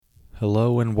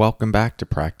Hello and welcome back to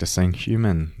Practicing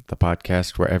Human, the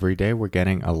podcast where every day we're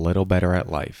getting a little better at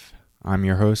life. I'm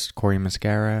your host, Corey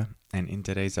Mascara, and in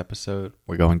today's episode,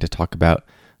 we're going to talk about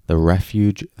the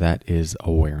refuge that is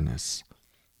awareness.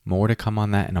 More to come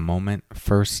on that in a moment.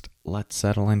 First, let's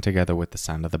settle in together with the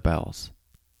sound of the bells.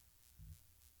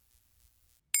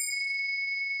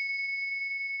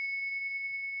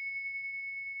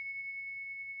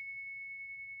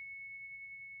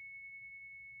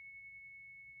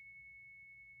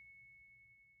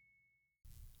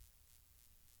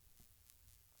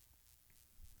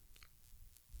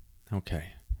 Okay.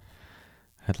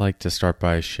 I'd like to start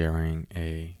by sharing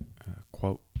a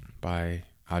quote by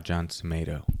Ajahn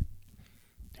Sumedho,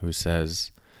 who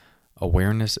says,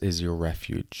 "Awareness is your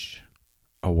refuge.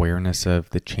 Awareness of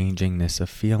the changingness of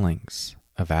feelings,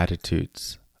 of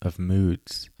attitudes, of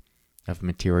moods, of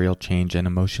material change and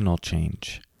emotional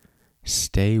change.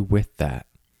 Stay with that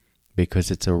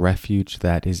because it's a refuge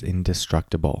that is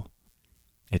indestructible.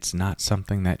 It's not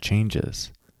something that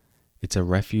changes. It's a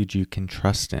refuge you can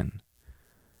trust in.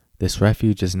 This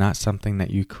refuge is not something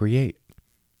that you create.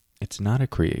 It's not a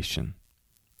creation.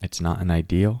 It's not an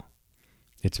ideal.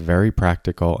 It's very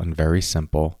practical and very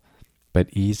simple,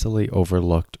 but easily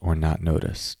overlooked or not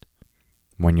noticed.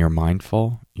 When you're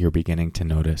mindful, you're beginning to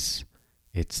notice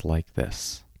it's like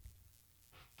this."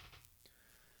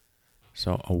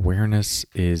 So awareness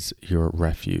is your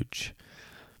refuge.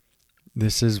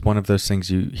 This is one of those things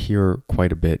you hear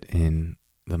quite a bit in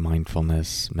the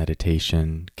mindfulness,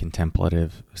 meditation,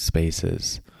 contemplative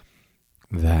spaces,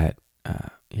 that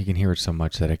you can hear it so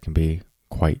much that it can be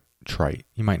quite trite.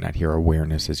 You might not hear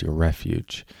awareness as your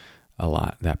refuge a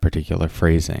lot, that particular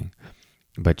phrasing,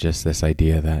 but just this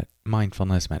idea that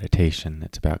mindfulness, meditation,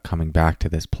 it's about coming back to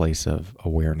this place of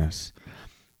awareness.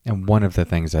 And one of the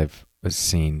things I've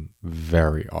seen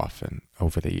very often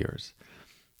over the years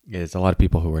is a lot of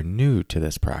people who are new to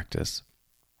this practice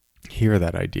hear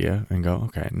that idea and go,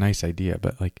 okay, nice idea,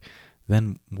 but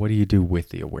then what do you do with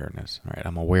the awareness? All right,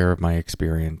 I'm aware of my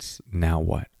experience, now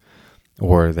what?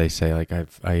 Or they say,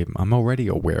 I'm already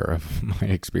aware of my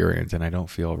experience and I don't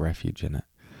feel a refuge in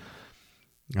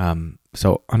it.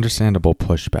 So understandable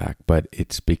pushback, but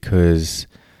it's because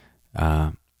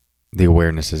the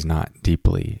awareness is not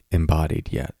deeply embodied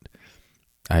yet.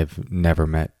 I've never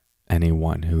met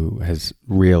anyone who has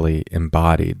really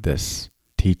embodied this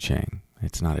teaching.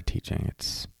 It's not a teaching,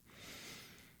 it's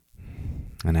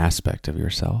an aspect of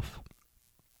yourself.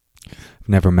 I've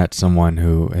never met someone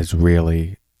who has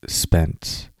really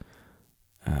spent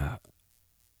a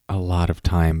lot of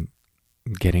time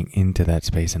getting into that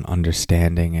space and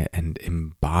understanding it and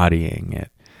embodying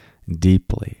it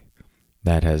deeply,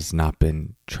 that has not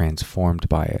been transformed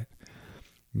by it.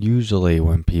 Usually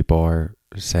when people are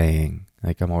saying,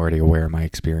 I'm already aware of my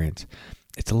experience,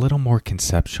 it's a little more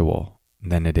conceptual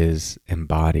than it is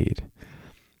embodied.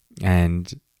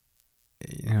 And,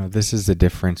 this is the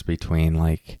difference between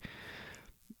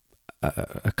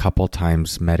a couple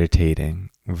times meditating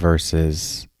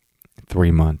versus 3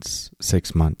 months,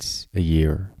 6 months, a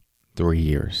year, 3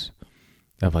 years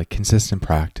of consistent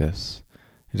practice.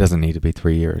 It doesn't need to be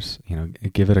 3 years.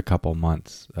 Give it a couple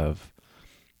months of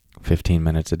 15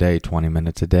 minutes a day, 20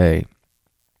 minutes a day,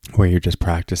 where you're just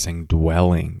practicing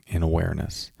dwelling in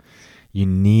awareness. You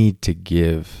need to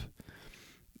give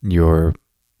your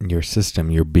system,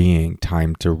 your being,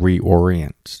 time to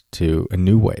reorient to a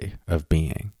new way of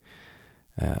being,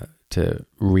 to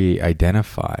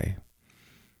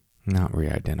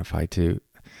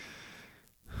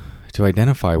to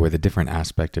identify with a different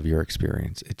aspect of your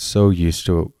experience. It's so used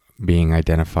to being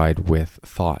identified with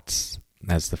thoughts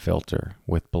as the filter,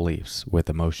 with beliefs, with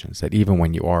emotions, that even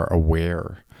when you are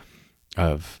aware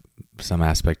of some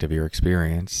aspect of your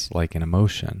experience, like an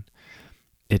emotion,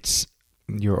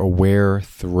 you're aware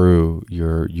through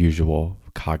your usual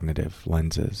cognitive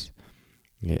lenses.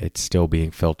 It's still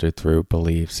being filtered through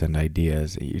beliefs and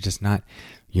ideas.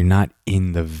 You're not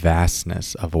in the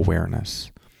vastness of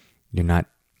awareness. You're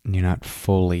not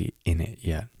fully in it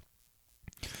yet.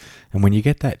 And when you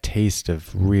get that taste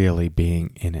of really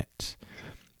being in it,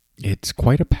 it's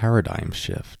quite a paradigm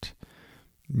shift.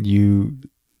 You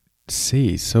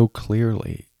see so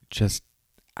clearly just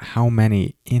how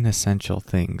many inessential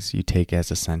things you take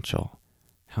as essential,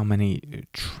 how many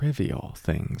trivial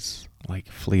things like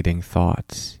fleeting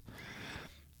thoughts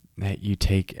that you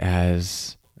take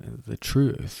as the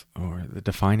truth or the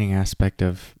defining aspect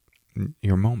of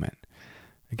your moment.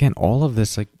 Again, all of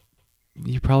this,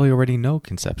 you probably already know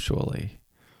conceptually.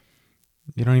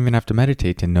 You don't even have to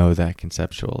meditate to know that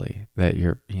conceptually, that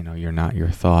you're not your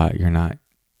thought, you're not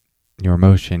your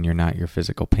emotion, you're not your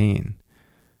physical pain.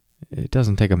 it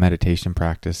doesn't take a meditation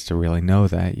practice to really know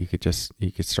that. You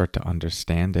could start to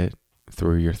understand it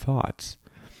through your thoughts.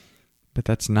 But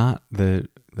that's not the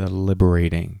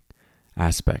liberating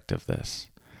aspect of this.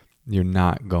 You're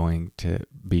not going to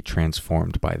be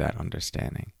transformed by that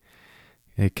understanding.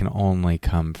 It can only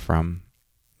come from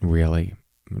really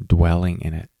dwelling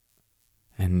in it.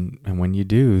 And when you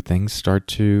do, things start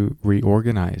to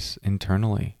reorganize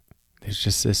internally. There's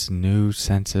just this new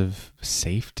sense of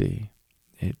safety.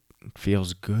 It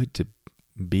feels good to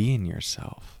be in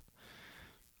yourself.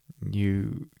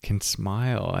 You can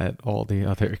smile at all the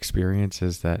other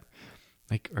experiences that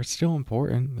are still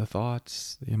important. The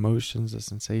thoughts, the emotions, the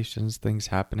sensations, things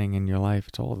happening in your life,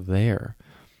 it's all there.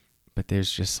 But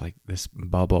there's just this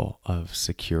bubble of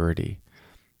security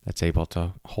that's able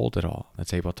to hold it all,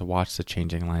 that's able to watch the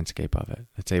changing landscape of it,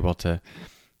 that's able to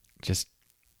just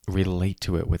relate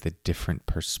to it with a different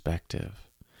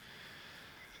perspective.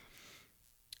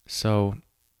 So,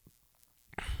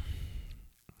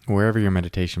 wherever your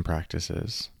meditation practice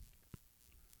is,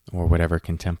 or whatever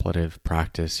contemplative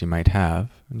practice you might have,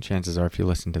 and chances are if you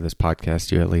listen to this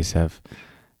podcast, you at least have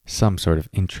some sort of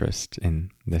interest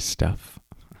in this stuff.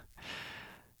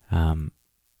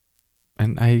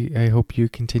 And I hope you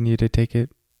continue to take it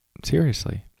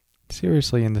seriously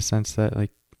in the sense that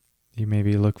you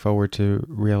maybe look forward to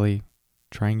really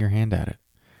trying your hand at it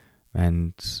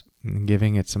and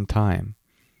giving it some time.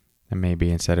 And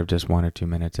maybe instead of just 1 or 2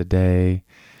 minutes a day,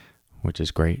 which is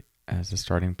great as a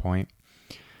starting point,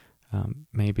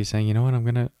 maybe saying, you know what, I'm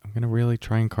gonna really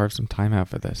try and carve some time out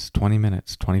for this. 20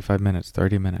 minutes, 25 minutes,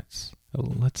 30 minutes.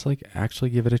 Let's actually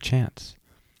give it a chance.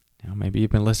 Maybe you've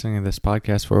been listening to this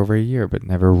podcast for over a year, but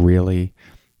never really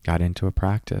got into a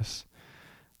practice.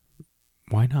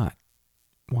 Why not?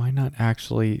 Why not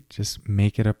actually just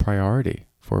make it a priority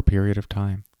for a period of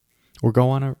time? Or go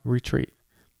on a retreat.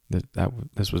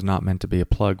 This was not meant to be a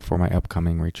plug for my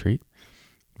upcoming retreat,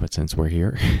 but since we're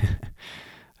here,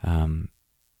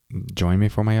 join me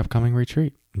for my upcoming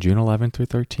retreat, June 11th through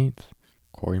 13th,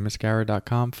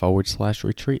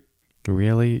 CoreyMuscara.com/retreat.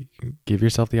 Really give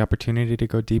yourself the opportunity to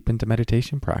go deep into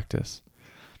meditation practice.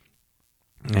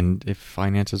 And if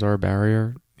finances are a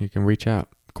barrier, you can reach out.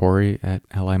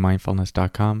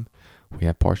 Corey@LImindfulness.com. We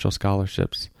have partial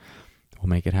scholarships. We'll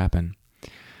make it happen.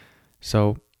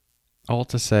 So, all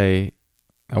to say,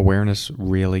 awareness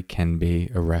really can be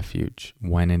a refuge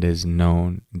when it is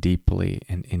known deeply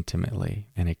and intimately,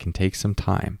 and it can take some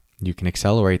time. You can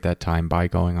accelerate that time by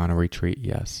going on a retreat,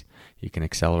 yes. You can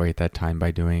accelerate that time by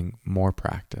doing more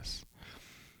practice.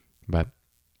 But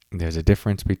there's a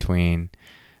difference between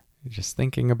just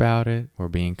thinking about it or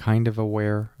being kind of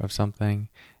aware of something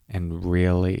and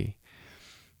really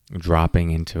dropping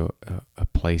into a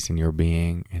place in your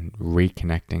being and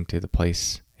reconnecting to the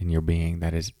place in your being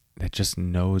that just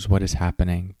knows what is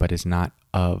happening but is not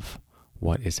of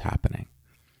what is happening.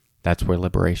 That's where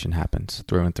liberation happens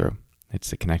through and through.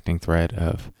 It's the connecting thread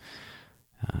of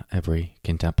every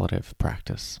contemplative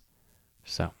practice.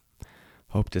 So,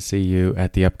 hope to see you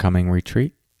at the upcoming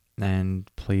retreat, and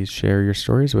please share your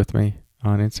stories with me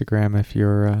on Instagram if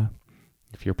you're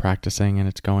practicing and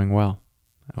it's going well.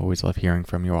 I always love hearing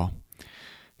from you all.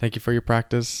 Thank you for your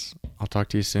practice. I'll talk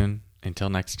to you soon. Until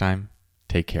next time,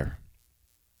 take care.